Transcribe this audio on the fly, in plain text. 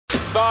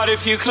But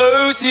if you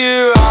close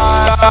your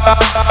eyes,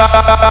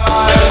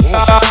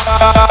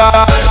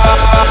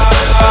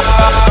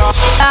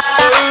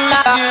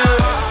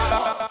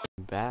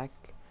 back.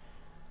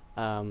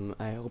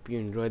 I hope you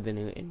enjoyed the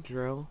new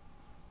intro.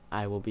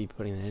 I will be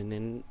putting that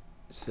in,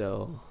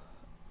 so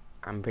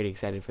I'm pretty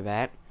excited for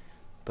that.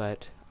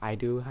 But I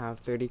do have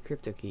 30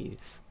 crypto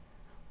keys.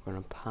 We're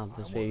gonna pop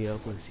this baby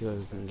open and see what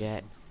we can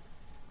get.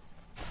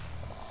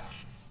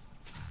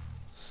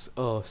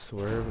 Oh,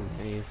 swerve,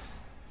 nice.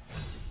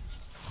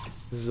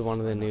 This is one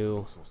of the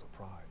new.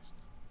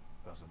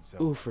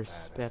 Ooh, for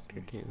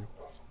Spectre too.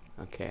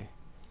 Okay.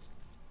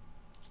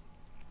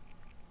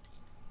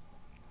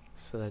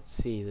 So let's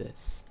see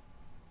this.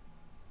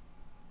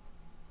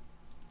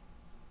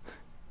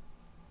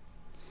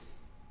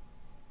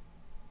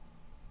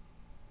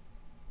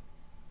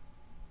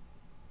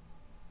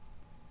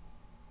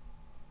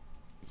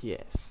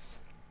 Yes.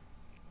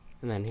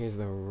 And then here's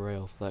the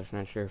Royal Flush.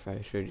 Not sure if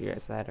I showed you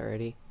guys that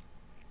already.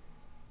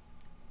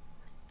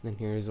 Then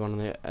here's one of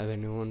the other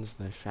new ones,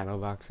 the Shadow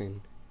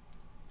Boxing.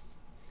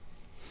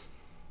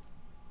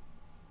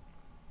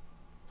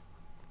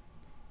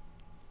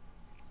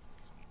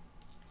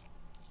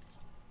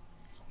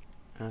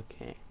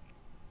 Okay.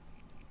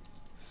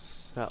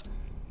 So,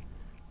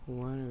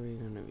 what are we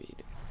gonna be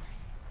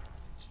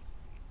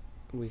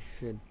doing? We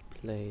should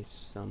play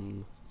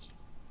some.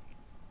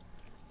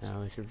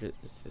 Now we should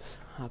just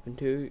hop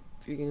into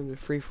a few games of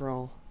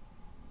free-for-all.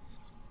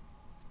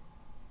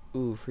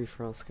 Ooh,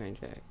 free-for-all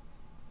Skyjack.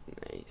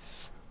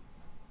 Nice.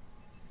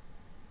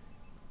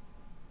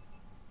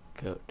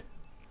 GOAT.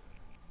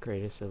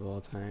 Greatest of all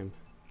time.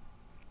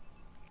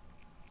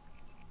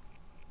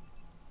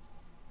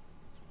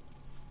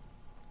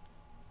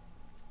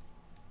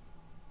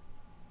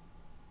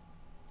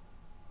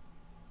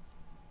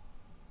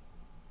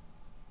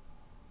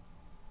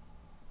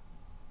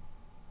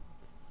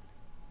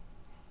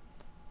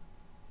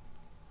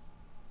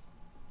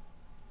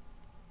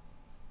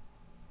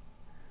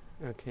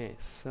 Okay,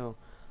 so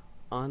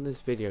on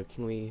this video,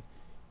 can we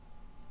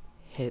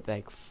hit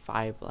like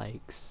 5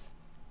 likes?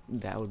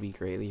 That would be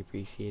greatly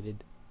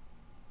appreciated.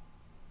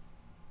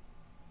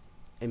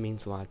 It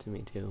means a lot to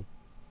me too.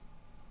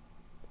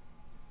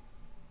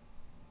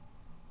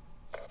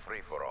 Free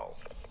for all.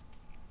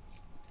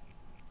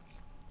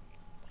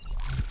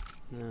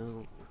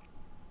 No.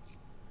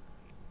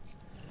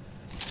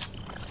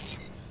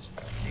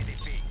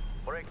 DDP,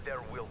 break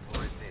their will to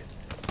resist.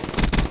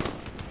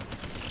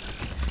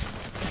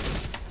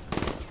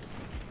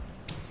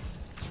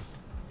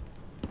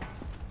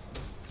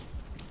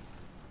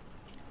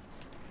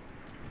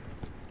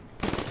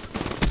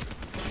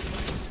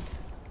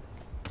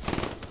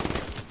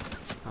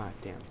 Ah,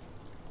 damn.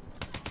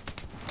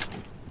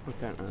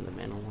 What got on the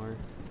mantle war?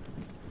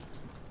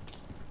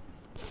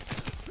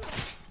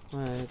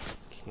 What?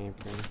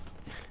 Camping.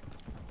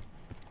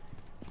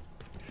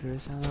 Sure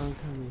as hell I'm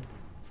coming.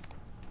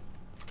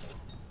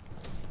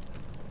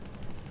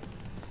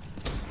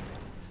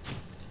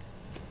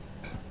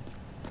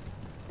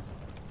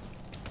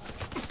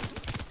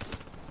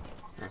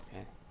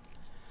 Okay.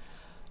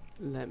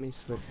 Let me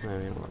switch my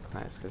mantle war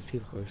class because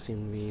people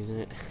seem to be using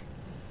it.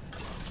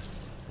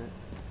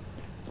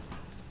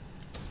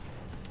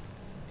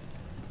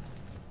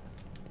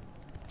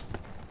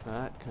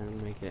 But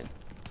couldn't make it.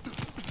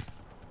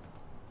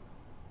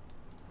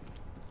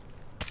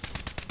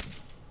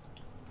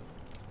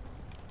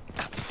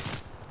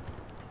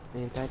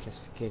 Ain't that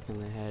just a kick in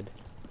the head?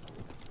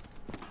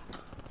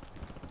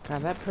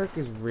 God, that perk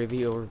is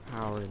really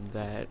overpowered.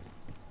 That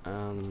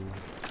going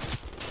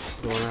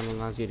on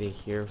allows you to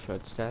hear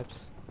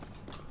footsteps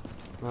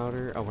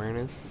louder.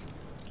 Awareness.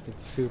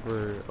 It's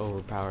super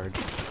overpowered.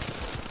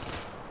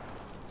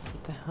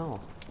 What the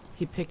hell?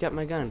 He picked up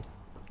my gun.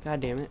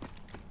 God damn it.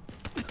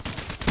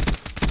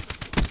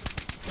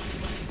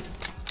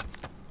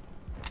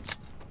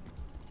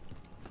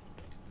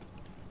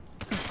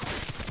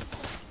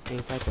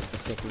 Ain't that just a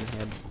kick in the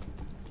head?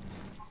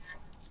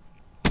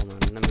 Hold on,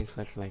 let me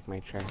switch like my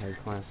tryhard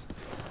class.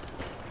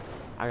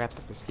 I got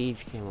the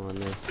prestige camo on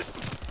this.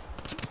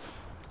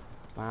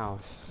 Wow,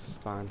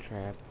 spawn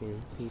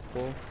trapping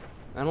people.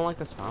 I don't like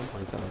the spawn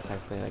points on this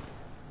actually. Like,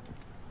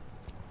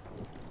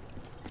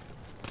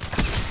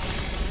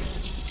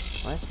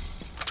 what?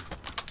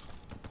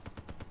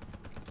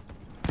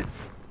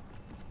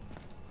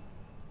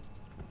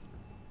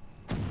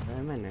 Do I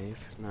have my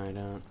knife? No, I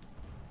don't.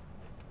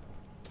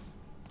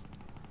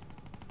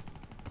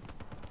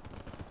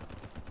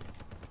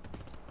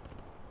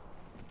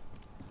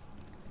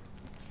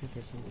 I think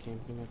there's something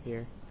camping up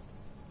here.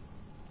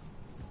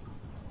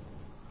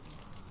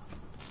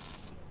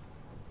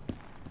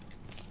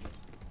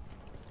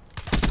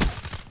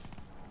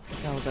 What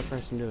the hell was that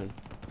person doing?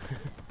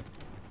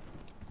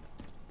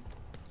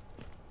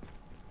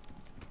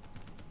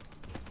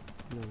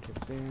 No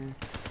tips there.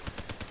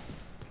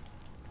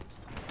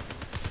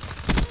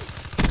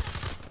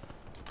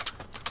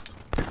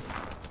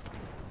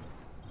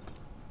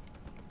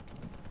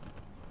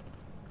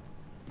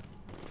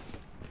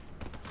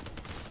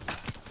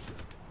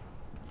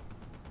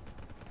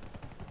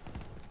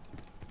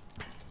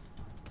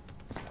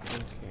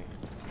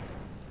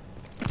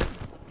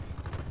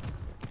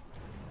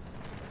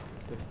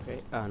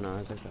 straight. Oh no,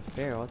 it's like a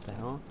fair. What the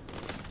hell?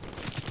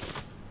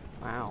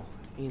 Wow.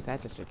 Ain't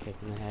that just a kick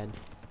in the head?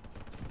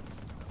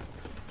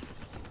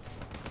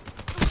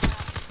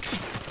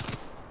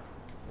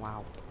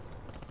 Wow.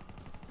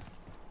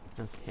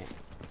 Okay.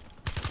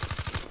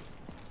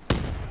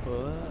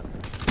 What?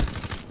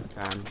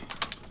 God.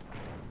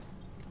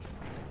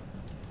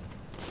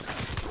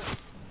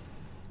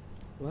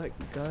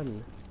 What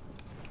gun?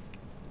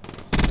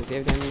 Does he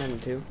have diamond gun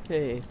too?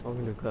 Hey,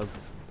 welcome to the club.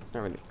 It's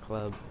not really a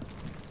club,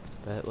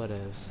 but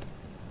whatevs.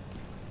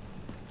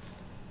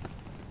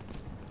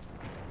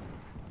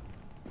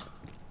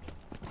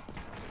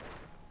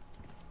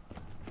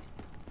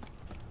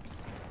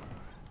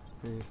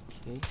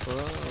 Okay.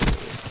 Whoa.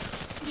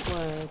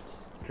 What?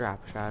 Drop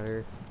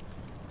shotter.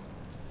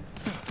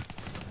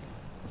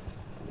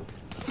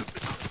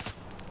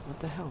 What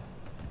the hell?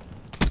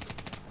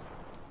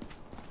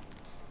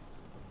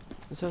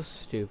 It's so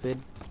stupid.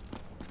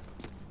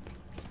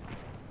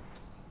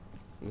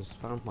 The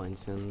spawn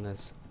points in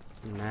this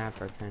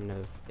map are kind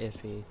of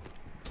iffy.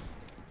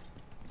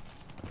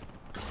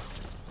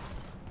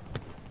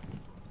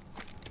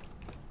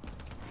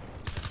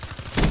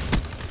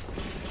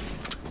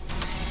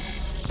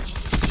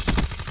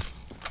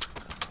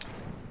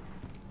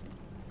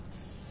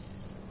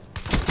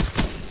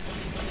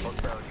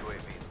 Hostile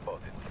UAV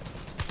spotted.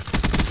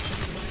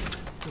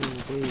 Oh,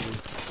 baby.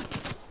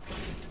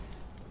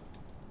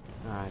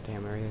 Ah,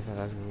 damn, I really thought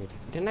that was gonna be.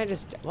 Didn't I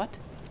just. What?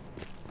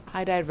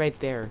 I died right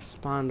there,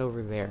 spawned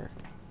over there.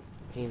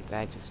 Ain't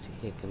that just a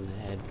kick in the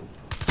head?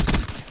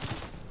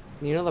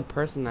 You know the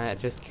person that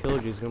just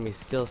killed you is gonna be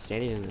still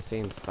standing in the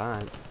same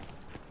spot.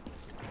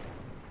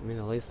 I mean,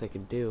 the least they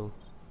could do.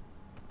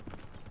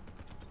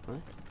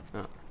 What?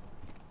 Oh.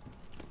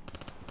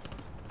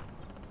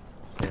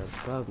 They're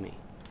above me.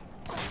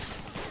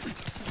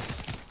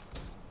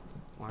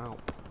 Wow.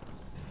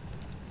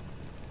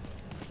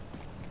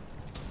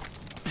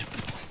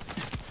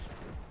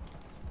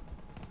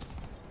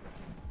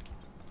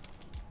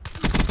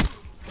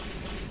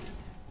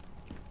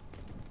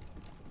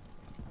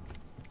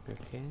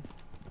 Okay.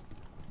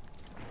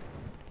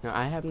 Now,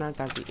 I have not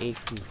got the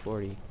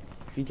AK-40.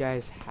 If you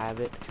guys have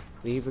it,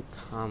 leave a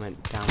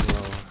comment down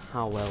below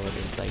how well it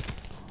is. Like,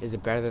 is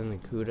it better than the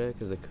Kuda?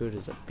 Because the Kuda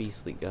is a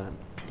beastly gun.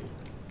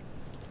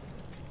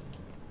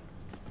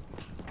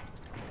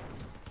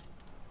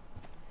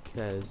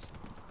 Because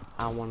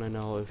I want to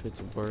know if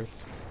it's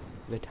worth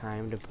the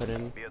time to put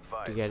in Be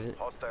advised, to get it.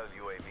 hostile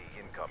UAV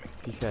incoming.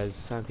 Because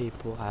some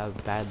people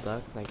have bad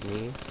luck, like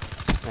me,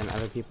 and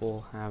other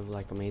people have,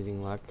 like,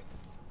 amazing luck.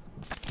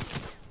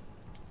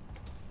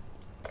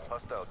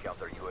 Hostile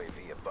counter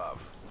UAV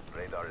above.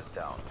 Radar is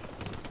down.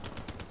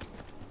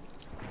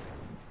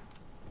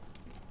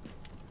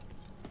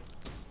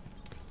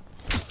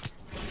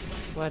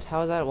 What?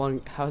 How is that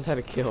one? How is that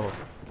a kill?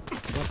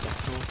 What the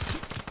hell?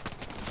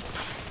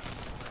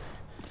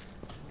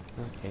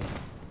 Okay.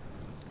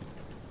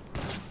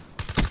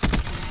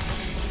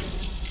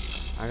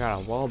 I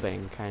got a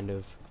wallbang, kind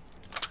of.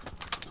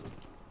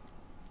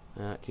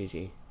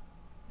 GG.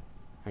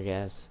 I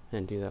guess.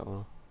 Didn't do that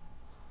well.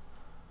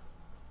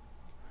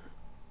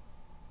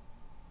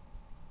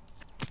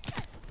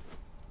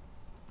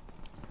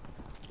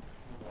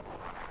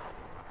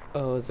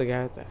 Oh, it's the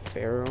guy with the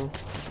Pharaoh?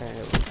 That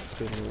was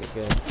doing really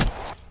good.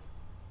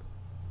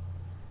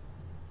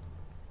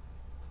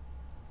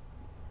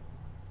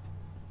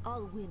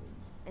 I'll win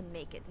and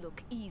make it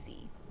look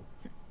easy.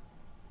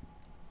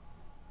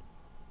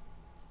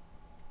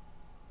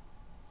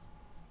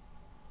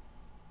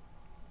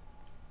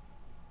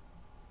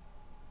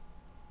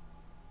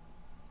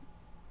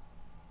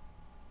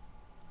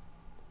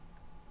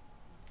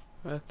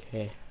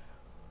 Okay.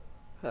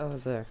 That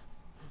was a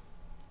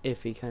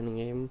iffy kind of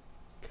game.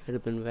 Could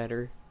have been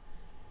better.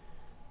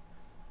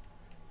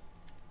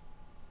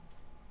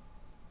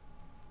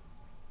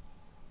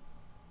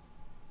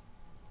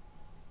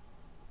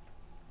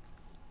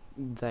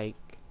 Like,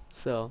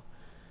 so,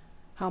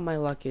 how my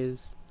luck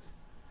is,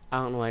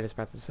 I don't know why I just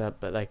brought this up,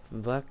 but like,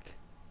 luck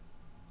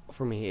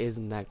for me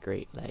isn't that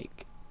great.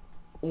 Like,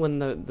 when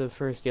the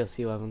first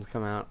DLC weapons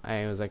come out,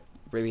 I was like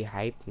really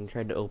hyped and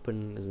tried to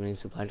open as many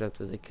supply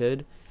drops as I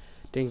could.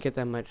 Didn't get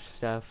that much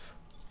stuff.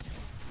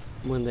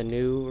 When the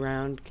new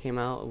round came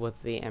out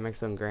with the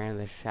MX1 Grand,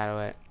 the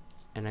Shadow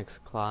NX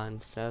Claw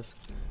and stuff,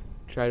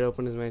 tried to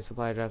open as many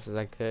supply drops as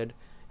I could.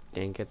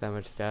 Didn't get that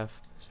much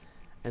stuff.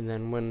 And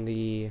then when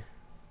the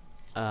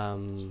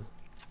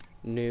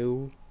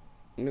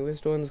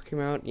newest ones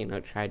came out, you know,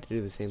 tried to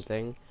do the same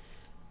thing.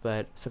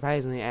 But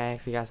surprisingly, I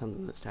actually got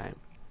something this time.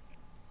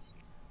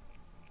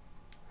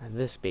 And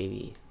this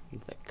baby,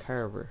 the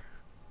Carver.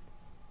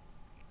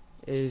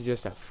 It is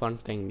just a fun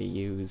thing to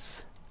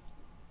use.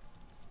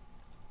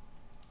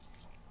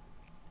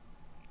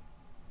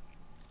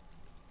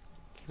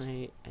 Can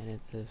I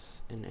edit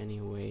this in any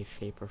way,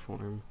 shape, or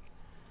form?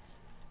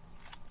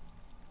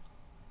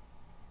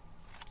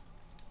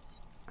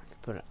 I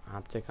could put an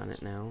optic on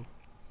it now.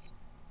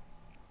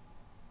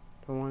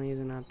 Do I want to use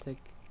an optic?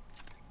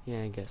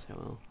 Yeah, I guess I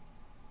will.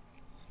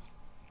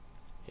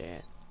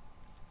 Yeah.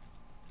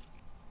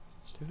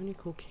 we have any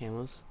cool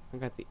camos? I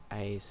got the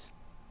ice.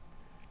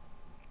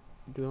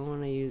 Do I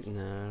want to use?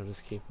 No, I'll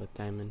just keep with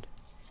diamond.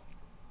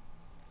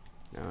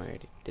 No, I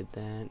already did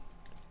that.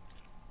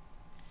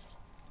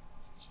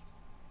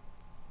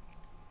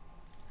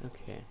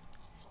 Okay.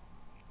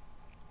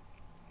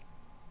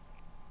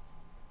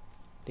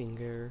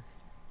 Dinger.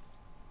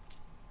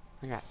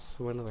 I got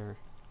Swindler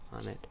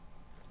on it.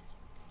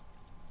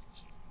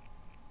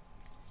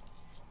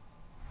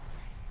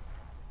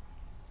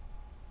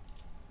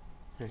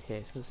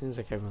 Okay, so it seems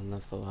like everyone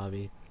left the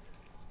lobby.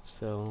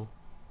 So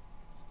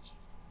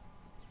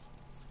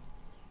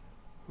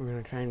we're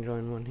gonna try and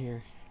join one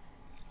here.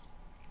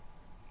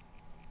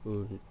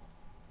 Ooh. Do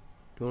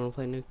you wanna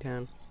play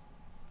Nuketown?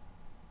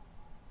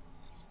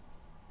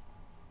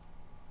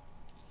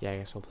 Yeah, I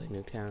guess we'll play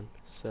Nuketown.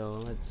 So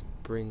let's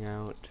bring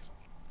out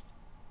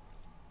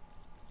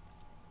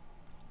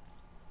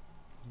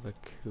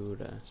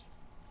Lakuta.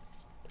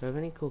 Do I have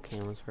any cool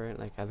camos for it,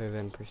 like other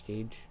than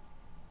Prestige?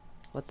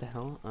 What the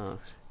hell? Oh,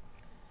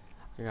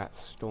 I got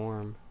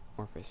Storm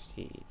or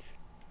Prestige.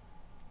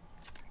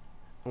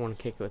 I want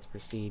to kick it with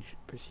Prestige.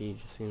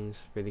 Prestige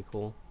seems pretty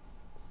cool.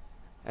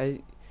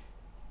 By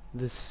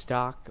the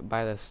stock,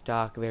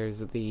 there's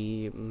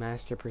the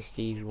Master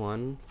Prestige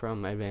one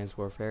from Advanced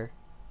Warfare,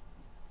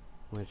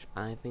 which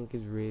I think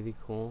is really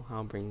cool.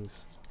 How it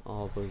brings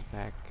all of those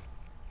back.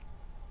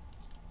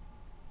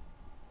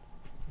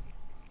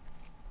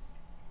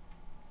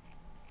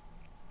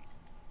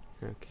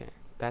 Okay,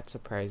 that's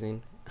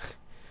surprising.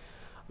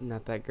 I'm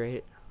not that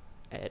great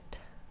at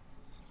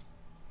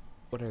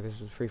whatever. This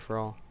is free for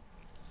all,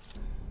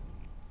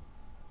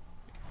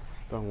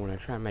 but I'm gonna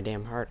try my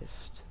damn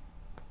hardest,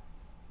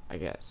 I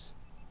guess.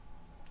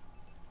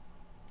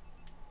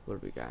 What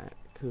do we got?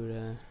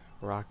 Kuda,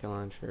 rocket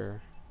launcher,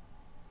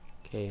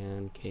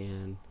 KN,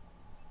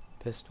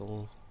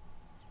 pistol.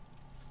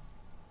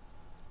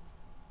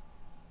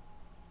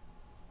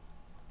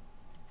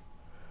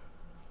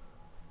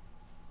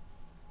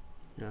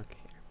 Okay.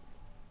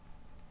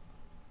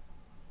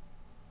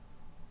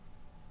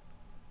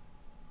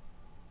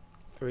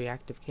 Three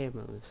active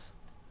camos.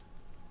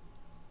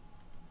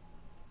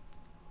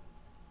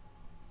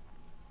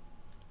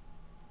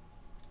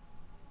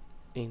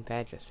 Ain't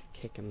that just a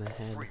kick in the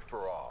head? Free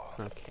for all.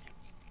 Okay.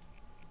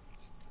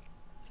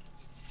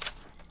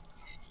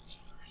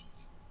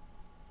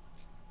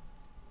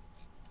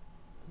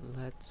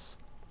 Let's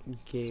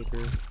get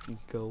her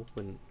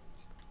going.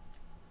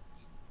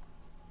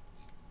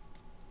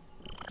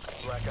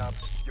 Black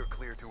Ops, you're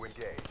clear to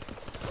engage.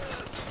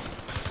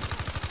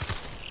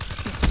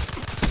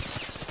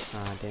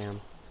 Ah, damn.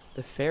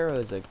 The Pharaoh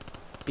is a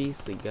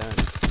beastly gun.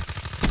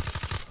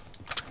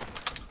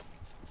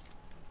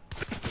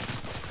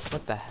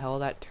 What the hell,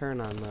 that turn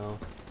on though?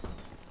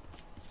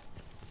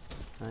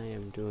 I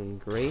am doing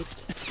great.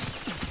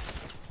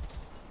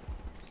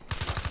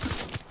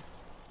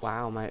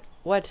 Wow,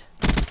 what?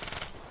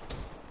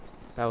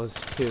 That was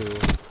 2.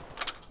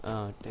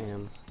 Oh,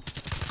 damn.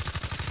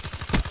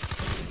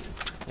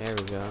 There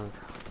we go.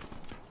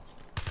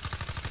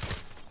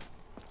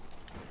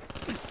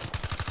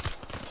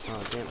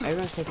 Oh, damn.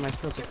 Everyone's taking my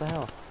kills. What the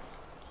hell?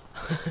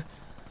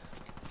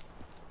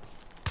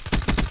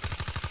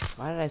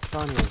 Why did I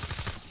spawn here?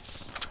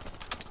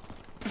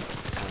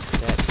 Oh,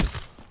 dead.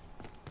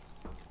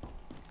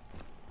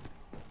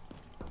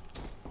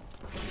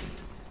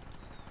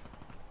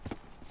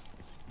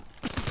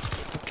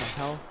 What the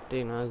hell?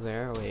 Didn't know I was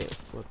there. Wait,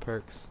 what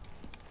perks?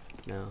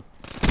 No.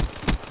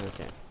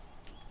 Okay.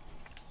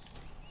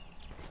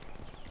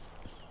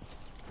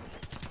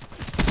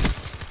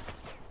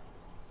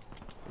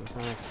 I was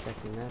not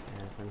expecting that to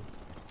happen.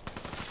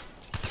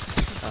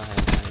 Oh,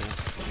 yeah.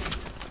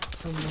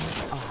 So much.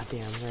 Oh,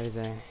 damn. Right as I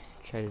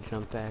try to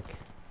jump back.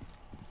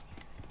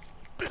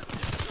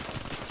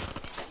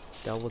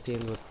 Double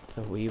teamed with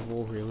the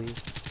Weevil, really?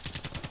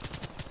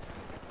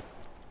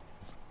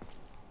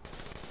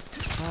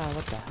 Ah,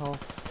 what the hell?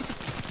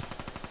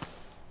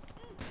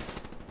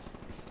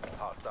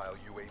 Hostile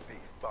UAV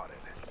spotted.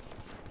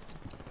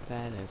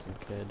 That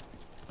isn't good.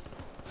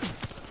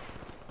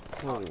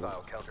 Whoa.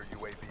 Hostile counter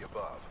UAV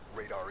above.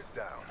 Radar is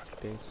down.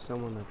 There's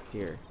someone up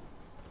here.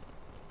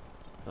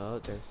 Oh,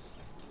 they're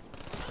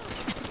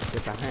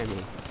behind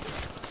me.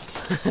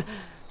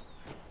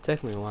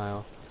 Took me a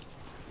while.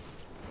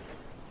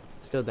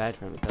 Still died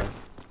from it though.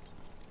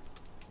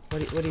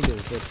 What are you doing,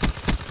 kid?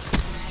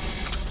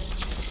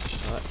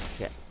 Oh,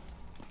 shit.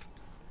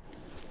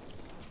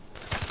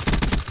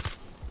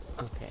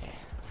 Okay.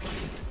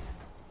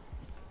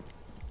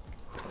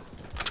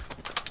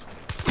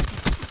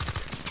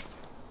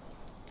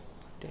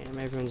 Damn,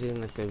 everyone's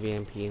using like the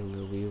VMP and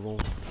the Weevil.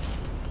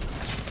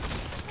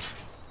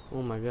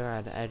 Oh my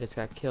god, I just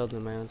got killed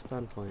in my own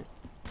spawn point.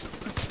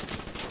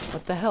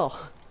 What the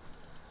hell?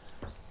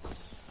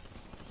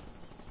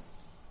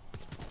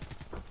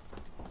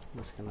 I'm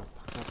just gonna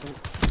pop it.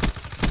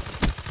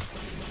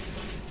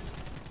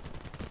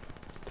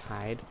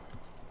 Tied.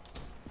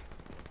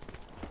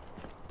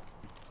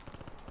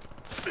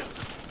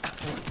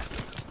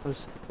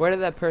 Where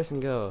did that person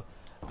go?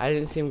 I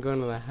didn't see him go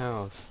into the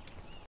house.